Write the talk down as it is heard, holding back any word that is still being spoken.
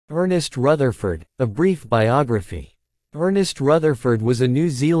Ernest Rutherford, A Brief Biography. Ernest Rutherford was a New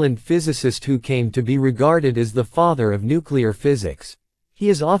Zealand physicist who came to be regarded as the father of nuclear physics. He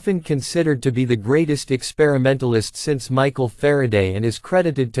is often considered to be the greatest experimentalist since Michael Faraday and is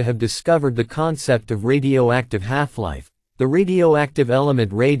credited to have discovered the concept of radioactive half-life, the radioactive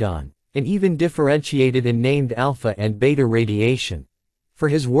element radon, and even differentiated and named alpha and beta radiation. For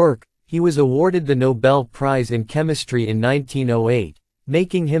his work, he was awarded the Nobel Prize in Chemistry in 1908.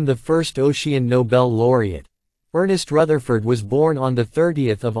 Making him the first Ocean Nobel laureate. Ernest Rutherford was born on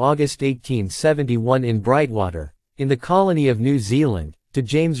 30 August 1871 in Brightwater, in the colony of New Zealand, to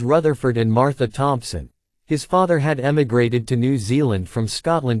James Rutherford and Martha Thompson. His father had emigrated to New Zealand from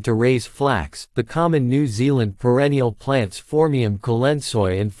Scotland to raise flax, the common New Zealand perennial plants Phormium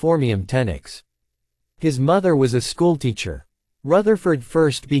colensoi and Phormium tenax. His mother was a schoolteacher. Rutherford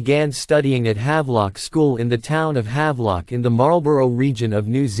first began studying at Havelock School in the town of Havelock in the Marlborough region of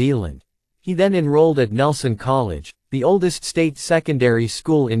New Zealand. He then enrolled at Nelson College, the oldest state secondary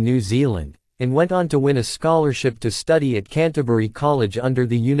school in New Zealand, and went on to win a scholarship to study at Canterbury College under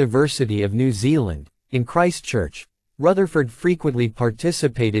the University of New Zealand. In Christchurch, Rutherford frequently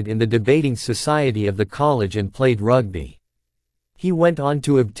participated in the debating society of the college and played rugby. He went on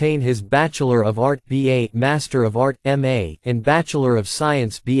to obtain his Bachelor of Art (BA), Master of Art (MA), and Bachelor of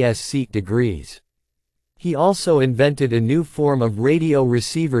Science (BSc) degrees. He also invented a new form of radio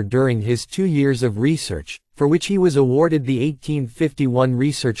receiver during his 2 years of research, for which he was awarded the 1851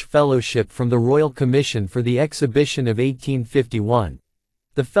 Research Fellowship from the Royal Commission for the Exhibition of 1851.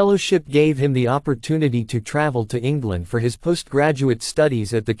 The fellowship gave him the opportunity to travel to England for his postgraduate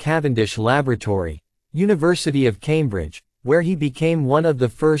studies at the Cavendish Laboratory, University of Cambridge, where he became one of the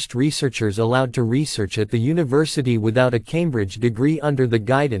first researchers allowed to research at the university without a Cambridge degree under the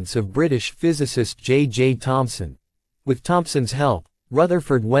guidance of British physicist J. Thomson. With Thomson's help,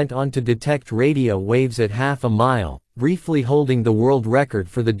 Rutherford went on to detect radio waves at half a mile, briefly holding the world record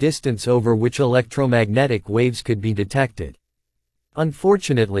for the distance over which electromagnetic waves could be detected.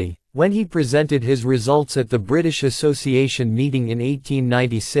 Unfortunately, when he presented his results at the British Association meeting in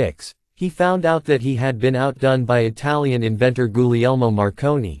 1896, he found out that he had been outdone by Italian inventor Guglielmo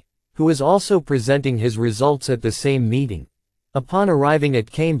Marconi, who was also presenting his results at the same meeting. Upon arriving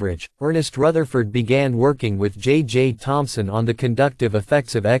at Cambridge, Ernest Rutherford began working with J. Thomson on the conductive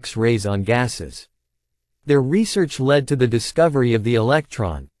effects of X-rays on gases. Their research led to the discovery of the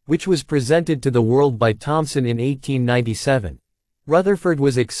electron, which was presented to the world by Thomson in 1897. Rutherford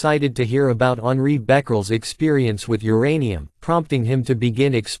was excited to hear about Henri Becquerel's experience with uranium, prompting him to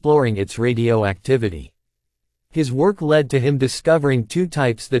begin exploring its radioactivity. His work led to him discovering two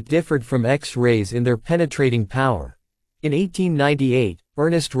types that differed from X-rays in their penetrating power. In 1898,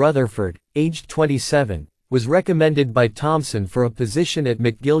 Ernest Rutherford, aged 27, was recommended by Thomson for a position at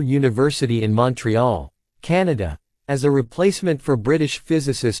McGill University in Montreal, Canada, as a replacement for British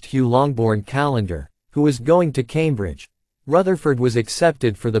physicist Hugh Longbourn Callender, who was going to Cambridge. Rutherford was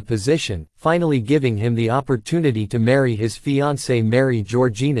accepted for the position, finally giving him the opportunity to marry his fiancée Mary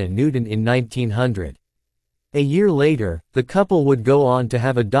Georgina Newton in 1900. A year later, the couple would go on to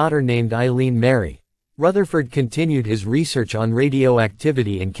have a daughter named Eileen Mary. Rutherford continued his research on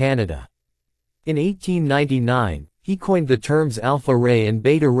radioactivity in Canada. In 1899, he coined the terms alpha ray and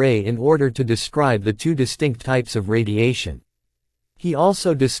beta ray in order to describe the two distinct types of radiation. He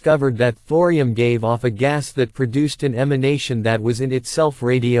also discovered that thorium gave off a gas that produced an emanation that was in itself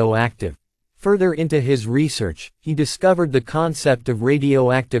radioactive. Further into his research, he discovered the concept of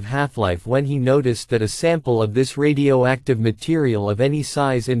radioactive half-life when he noticed that a sample of this radioactive material of any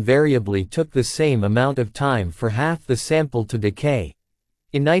size invariably took the same amount of time for half the sample to decay.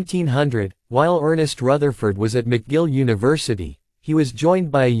 In 1900, while Ernest Rutherford was at McGill University, he was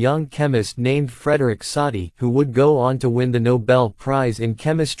joined by a young chemist named Frederick Soddy, who would go on to win the Nobel Prize in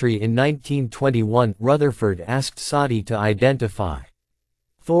Chemistry in 1921. Rutherford asked Soddy to identify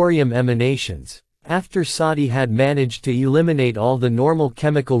thorium emanations. After Soddy had managed to eliminate all the normal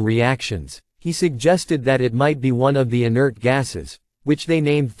chemical reactions, he suggested that it might be one of the inert gases, which they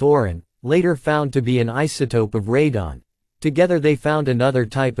named thorin, later found to be an isotope of radon. Together they found another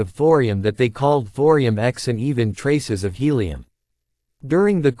type of thorium that they called thorium X and even traces of helium.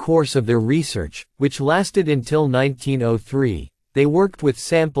 During the course of their research, which lasted until 1903, they worked with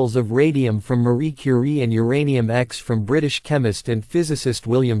samples of radium from Marie Curie and uranium X from British chemist and physicist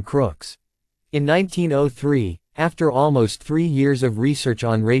William Crookes. In 1903, after almost 3 years of research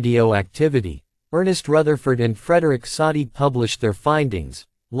on radioactivity, Ernest Rutherford and Frederick Soddy published their findings,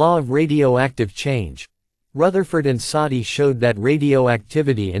 Law of Radioactive Change. Rutherford and Soddy showed that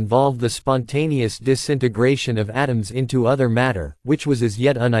radioactivity involved the spontaneous disintegration of atoms into other matter, which was as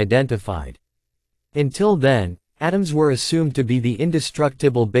yet unidentified. Until then, atoms were assumed to be the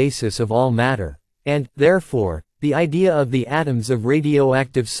indestructible basis of all matter, and, therefore, the idea of the atoms of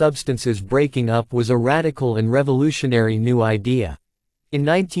radioactive substances breaking up was a radical and revolutionary new idea. In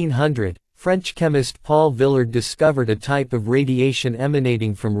 1900, French chemist Paul Villard discovered a type of radiation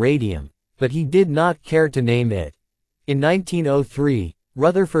emanating from radium, but he did not care to name it. In 1903,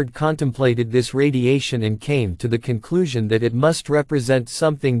 Rutherford contemplated this radiation and came to the conclusion that it must represent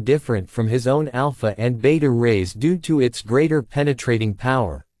something different from his own alpha and beta rays due to its greater penetrating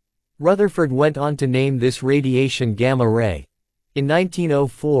power. Rutherford went on to name this radiation gamma ray. In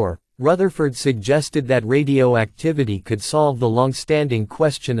 1904, Rutherford suggested that radioactivity could solve the long-standing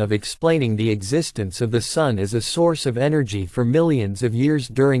question of explaining the existence of the Sun as a source of energy for millions of years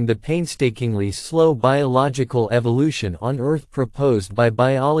during the painstakingly slow biological evolution on Earth proposed by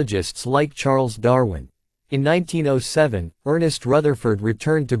biologists like Charles Darwin. In 1907, Ernest Rutherford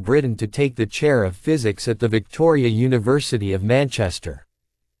returned to Britain to take the chair of physics at the Victoria University of Manchester.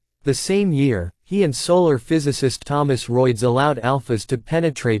 The same year, he and solar physicist Thomas Royds allowed alphas to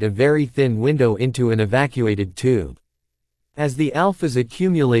penetrate a very thin window into an evacuated tube. As the alphas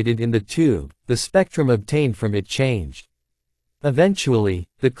accumulated in the tube, the spectrum obtained from it changed. Eventually,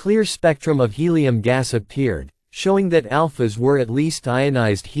 the clear spectrum of helium gas appeared, showing that alphas were at least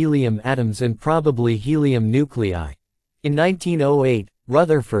ionized helium atoms and probably helium nuclei. In 1908,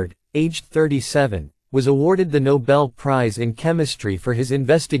 Rutherford, aged 37, was awarded the Nobel Prize in Chemistry for his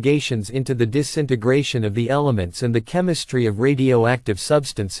investigations into the disintegration of the elements and the chemistry of radioactive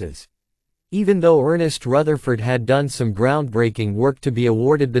substances. Even though Ernest Rutherford had done some groundbreaking work to be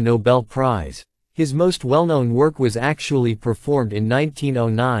awarded the Nobel Prize, his most well-known work was actually performed in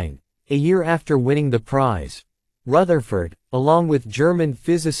 1909, a year after winning the prize. Rutherford, along with German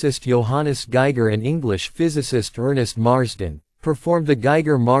physicist Johannes Geiger and English physicist Ernest Marsden, performed the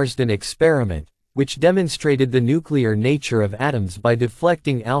Geiger-Marsden experiment, which demonstrated the nuclear nature of atoms by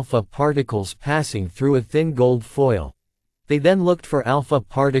deflecting alpha particles passing through a thin gold foil. They then looked for alpha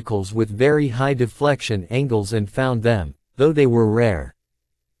particles with very high deflection angles and found them, though they were rare.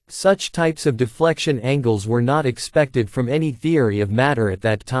 Such types of deflection angles were not expected from any theory of matter at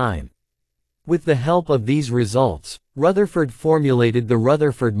that time. With the help of these results, Rutherford formulated the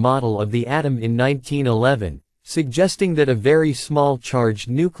Rutherford model of the atom in 1911, suggesting that a very small charged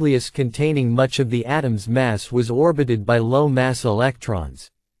nucleus containing much of the atom's mass was orbited by low-mass electrons.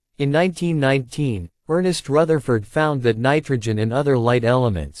 In 1919, Ernest Rutherford found that nitrogen and other light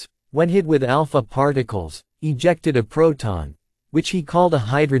elements, when hit with alpha particles, ejected a proton, which he called a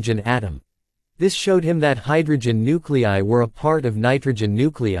hydrogen atom. This showed him that hydrogen nuclei were a part of nitrogen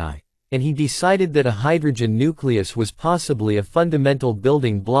nuclei, and he decided that a hydrogen nucleus was possibly a fundamental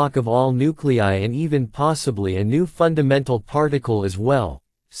building block of all nuclei and even possibly a new fundamental particle as well,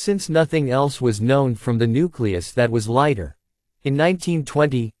 since nothing else was known from the nucleus that was lighter. In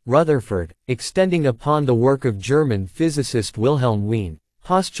 1920, Rutherford, extending upon the work of German physicist Wilhelm Wien,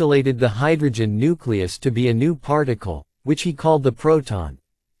 postulated the hydrogen nucleus to be a new particle, which he called the proton.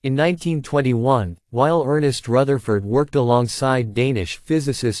 In 1921, while Ernest Rutherford worked alongside Danish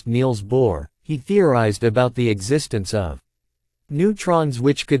physicist Niels Bohr, he theorized about the existence of neutrons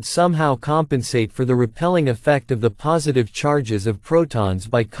which could somehow compensate for the repelling effect of the positive charges of protons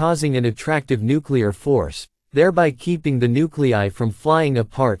by causing an attractive nuclear force, thereby keeping the nuclei from flying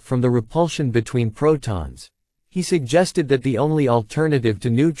apart from the repulsion between protons. He suggested that the only alternative to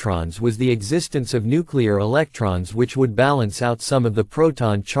neutrons was the existence of nuclear electrons which would balance out some of the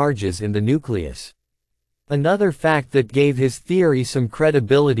proton charges in the nucleus. Another fact that gave his theory some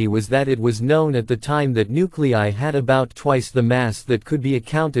credibility was that it was known at the time that nuclei had about twice the mass that could be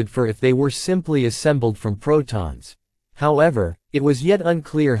accounted for if they were simply assembled from protons. However, it was yet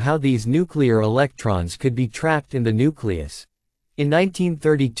unclear how these nuclear electrons could be trapped in the nucleus. In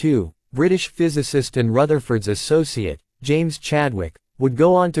 1932, British physicist and Rutherford's associate, James Chadwick, would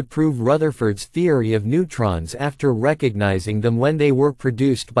go on to prove Rutherford's theory of neutrons after recognizing them when they were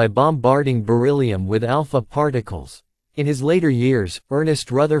produced by bombarding beryllium with alpha particles. In his later years,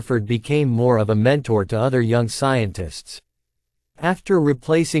 Ernest Rutherford became more of a mentor to other young scientists. After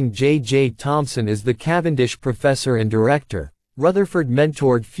replacing J.J. Thomson as the Cavendish professor and director, Rutherford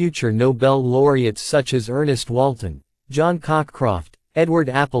mentored future Nobel laureates such as Ernest Walton, John Cockcroft, Edward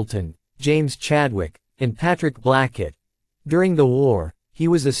Appleton, James Chadwick, and Patrick Blackett. During the war, he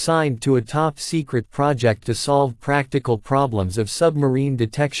was assigned to a top-secret project to solve practical problems of submarine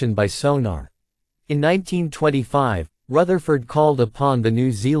detection by sonar. In 1925, Rutherford called upon the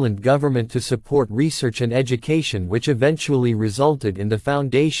New Zealand government to support research and education, which eventually resulted in the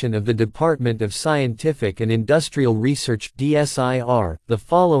foundation of the Department of Scientific and Industrial Research (DSIR) the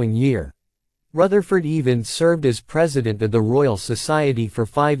following year. Rutherford even served as president of the Royal Society for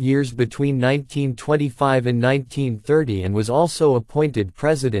 5 years between 1925 and 1930 and was also appointed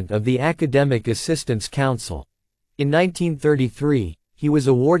president of the Academic Assistance Council. In 1933, he was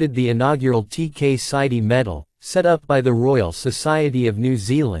awarded the inaugural T.K. Sidey Medal, set up by the Royal Society of New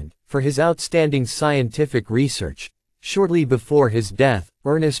Zealand, for his outstanding scientific research. Shortly before his death,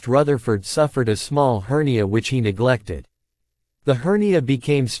 Ernest Rutherford suffered a small hernia which he neglected. The hernia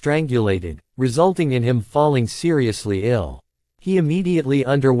became strangulated, resulting in him falling seriously ill. He immediately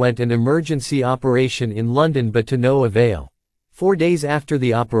underwent an emergency operation in London but to no avail. 4 days after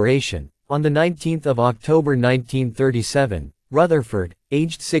the operation, on the 19th of October 1937, Rutherford,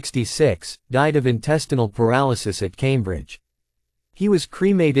 aged 66, died of intestinal paralysis at Cambridge. He was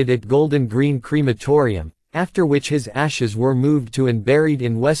cremated at Golden Green Crematorium, after which his ashes were moved to and buried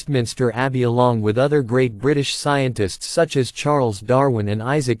in Westminster Abbey along with other great British scientists such as Charles Darwin and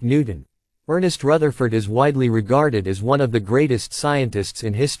Isaac Newton. Ernest Rutherford is widely regarded as one of the greatest scientists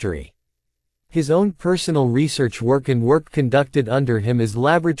in history. His own personal research work and work conducted under him as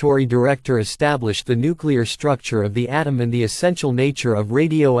laboratory director established the nuclear structure of the atom and the essential nature of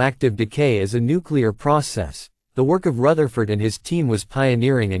radioactive decay as a nuclear process. The work of Rutherford and his team was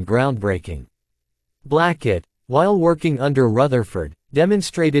pioneering and groundbreaking. Blackett, while working under Rutherford,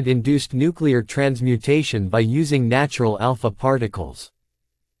 demonstrated induced nuclear transmutation by using natural alpha particles.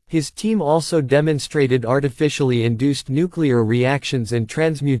 His team also demonstrated artificially induced nuclear reactions and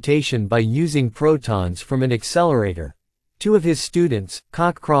transmutation by using protons from an accelerator. 2 of his students,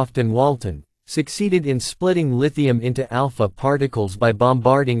 Cockcroft and Walton, succeeded in splitting lithium into alpha particles by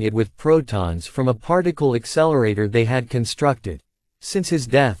bombarding it with protons from a particle accelerator they had constructed. Since his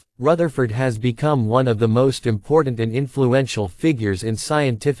death, Rutherford has become one of the most important and influential figures in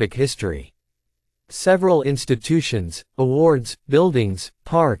scientific history. Several institutions, awards, buildings,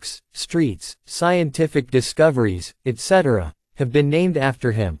 parks, streets, scientific discoveries, etc., have been named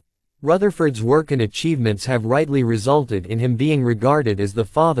after him. Rutherford's work and achievements have rightly resulted in him being regarded as the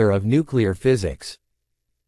father of nuclear physics.